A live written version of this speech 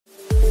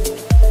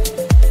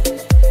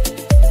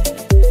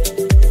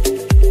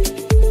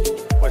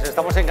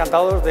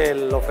encantados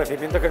del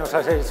ofrecimiento que nos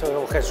han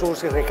hecho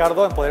Jesús y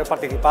Ricardo en poder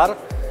participar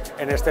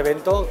en este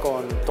evento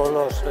con todos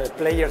los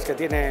players que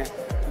tiene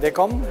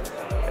Dekom.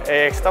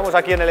 Estamos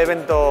aquí en el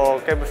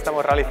evento que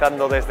estamos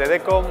realizando desde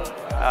Dekom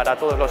para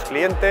todos los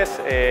clientes,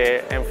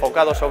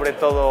 enfocado sobre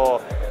todo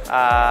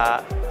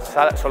a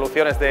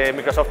soluciones de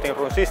Microsoft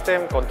In-Run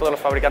System con todos los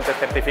fabricantes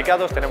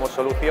certificados. Tenemos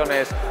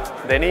soluciones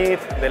de NIT,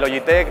 de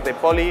Logitech, de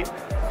Poly,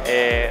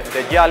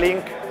 de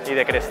Jalink y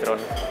de Crestron.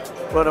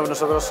 Bueno,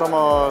 nosotros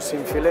somos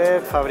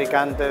Infilet,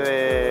 fabricante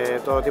de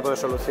todo tipo de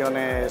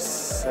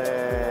soluciones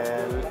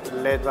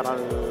LED para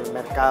el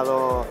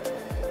mercado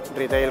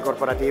retail,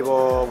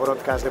 corporativo,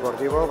 broadcast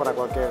deportivo, para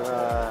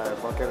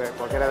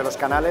cualquiera de los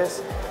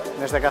canales.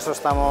 En este caso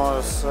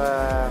estamos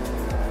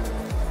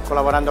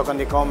colaborando con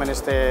Dekom en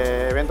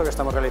este evento que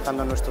estamos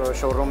realizando en nuestro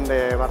showroom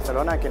de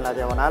Barcelona, aquí en la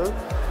Diagonal.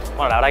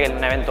 Bueno, la verdad que es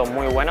un evento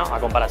muy bueno, a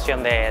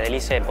comparación del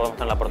ICE podemos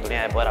tener la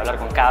oportunidad de poder hablar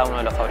con cada uno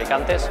de los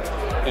fabricantes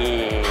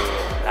y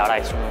la verdad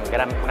es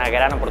una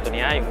gran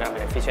oportunidad y un gran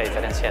beneficio a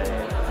diferencia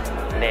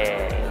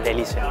del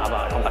ICE,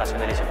 a comparación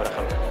del ICE, por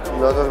ejemplo.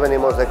 Nosotros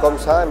venimos de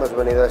Comsa, hemos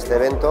venido a este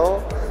evento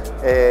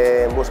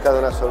en busca de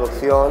una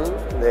solución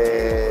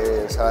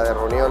de sala de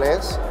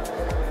reuniones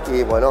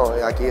y bueno,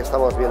 aquí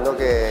estamos viendo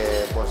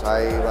que pues,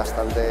 hay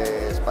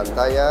bastantes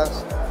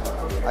pantallas,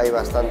 hay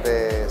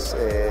bastantes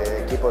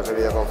equipos de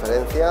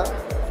videoconferencia.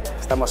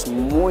 Estamos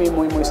muy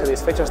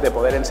satisfechos de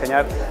poder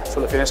enseñar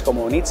soluciones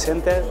como Need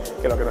Center,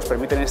 que lo que nos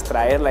permiten es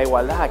traer la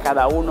igualdad a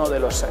cada uno de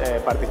los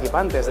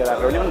participantes de la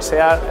reunión,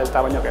 sea el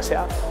tamaño que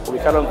sea,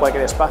 ubicarlo en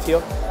cualquier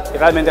espacio y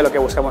realmente lo que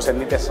buscamos en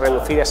NIT es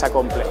reducir esa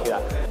complejidad.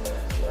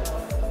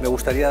 Me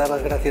gustaría dar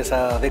las gracias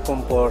a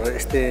Dekom por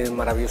este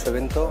maravilloso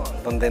evento,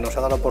 donde nos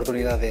ha dado la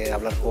oportunidad de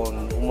hablar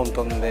con un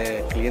montón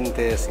de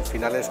clientes y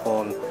finales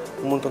con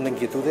un montón de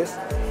inquietudes,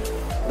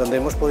 donde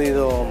hemos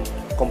podido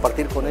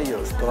compartir con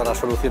ellos todas las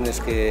soluciones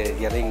que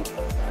Jalink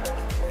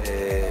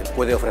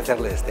puede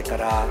ofrecerles de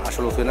cara a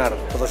solucionar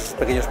todos esos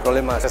pequeños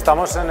problemas.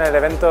 Estamos en el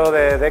evento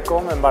de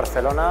Dekom en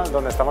Barcelona,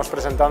 donde estamos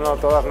presentando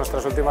todas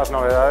nuestras últimas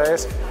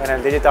novedades en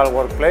el Digital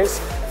Workplace,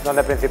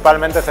 donde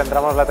principalmente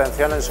centramos la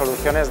atención en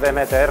soluciones de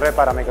MTR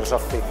para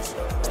Microsoft Teams.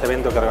 Este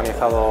evento que ha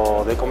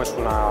organizado Dekom es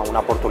una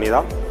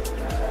oportunidad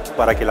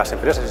para que las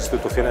empresas e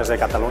instituciones de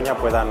Cataluña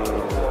puedan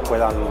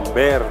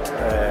ver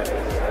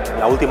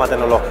la última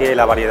tecnología y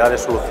la variedad de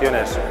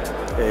soluciones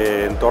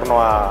en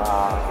torno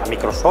a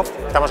Microsoft.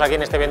 Estamos aquí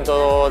en este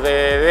evento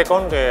de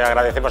Dekom, que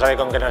agradecemos a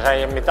Dekom que nos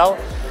haya invitado,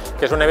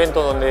 que es un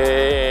evento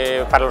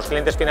donde para los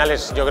clientes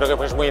finales yo creo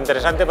que es muy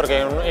interesante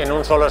porque en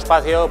un solo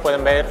espacio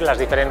pueden ver las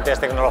diferentes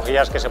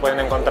tecnologías que se pueden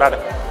encontrar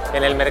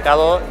en el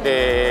mercado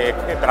de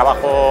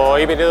trabajo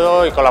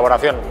híbrido y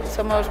colaboración.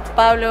 Somos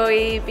Pablo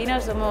y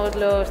Pino, somos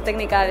los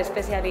Technical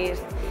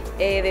Specialists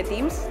de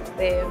Teams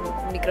de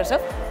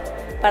Microsoft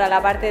para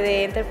la parte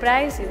de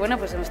Enterprise y bueno,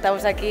 pues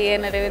estamos aquí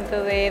en el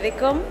evento de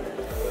Dekom.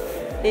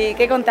 Y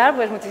qué contar,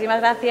 pues muchísimas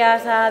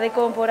gracias a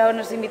Dekom por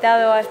habernos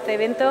invitado a este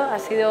evento, ha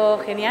sido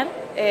genial,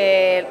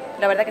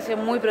 la verdad que ha sido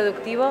muy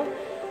productivo,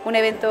 un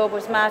evento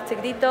pues más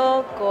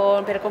chiquitito,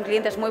 pero con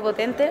clientes muy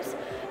potentes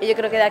y yo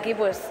creo que de aquí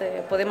pues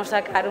podemos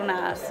sacar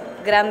unas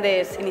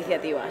grandes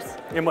iniciativas.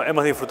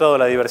 Hemos disfrutado de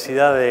la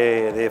diversidad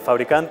de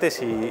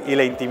fabricantes y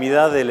la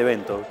intimidad del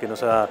evento, que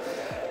nos ha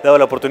dado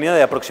la oportunidad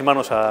de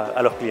aproximarnos a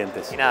los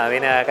clientes. Y nada,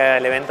 vine acá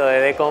al evento de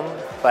Dekom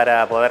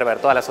para poder ver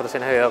todas las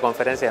soluciones de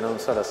videoconferencia en un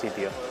solo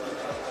sitio.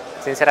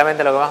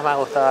 Sinceramente lo que más me ha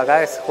gustado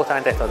acá es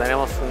justamente esto,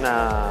 tenemos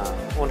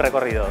un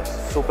recorrido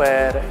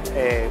súper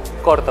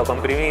corto,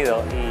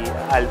 comprimido y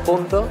al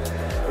punto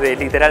de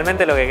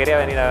literalmente lo que quería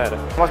venir a ver.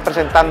 Estamos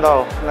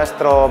presentando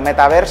nuestro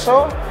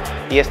metaverso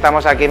y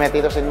estamos aquí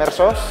metidos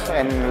inmersos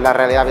en la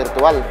realidad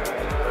virtual.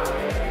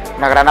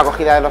 Una gran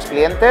acogida de los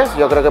clientes,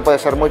 yo creo que puede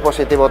ser muy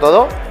positivo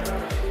todo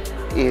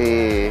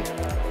y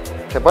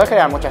se pueden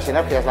generar muchas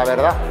sinergias, la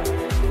verdad.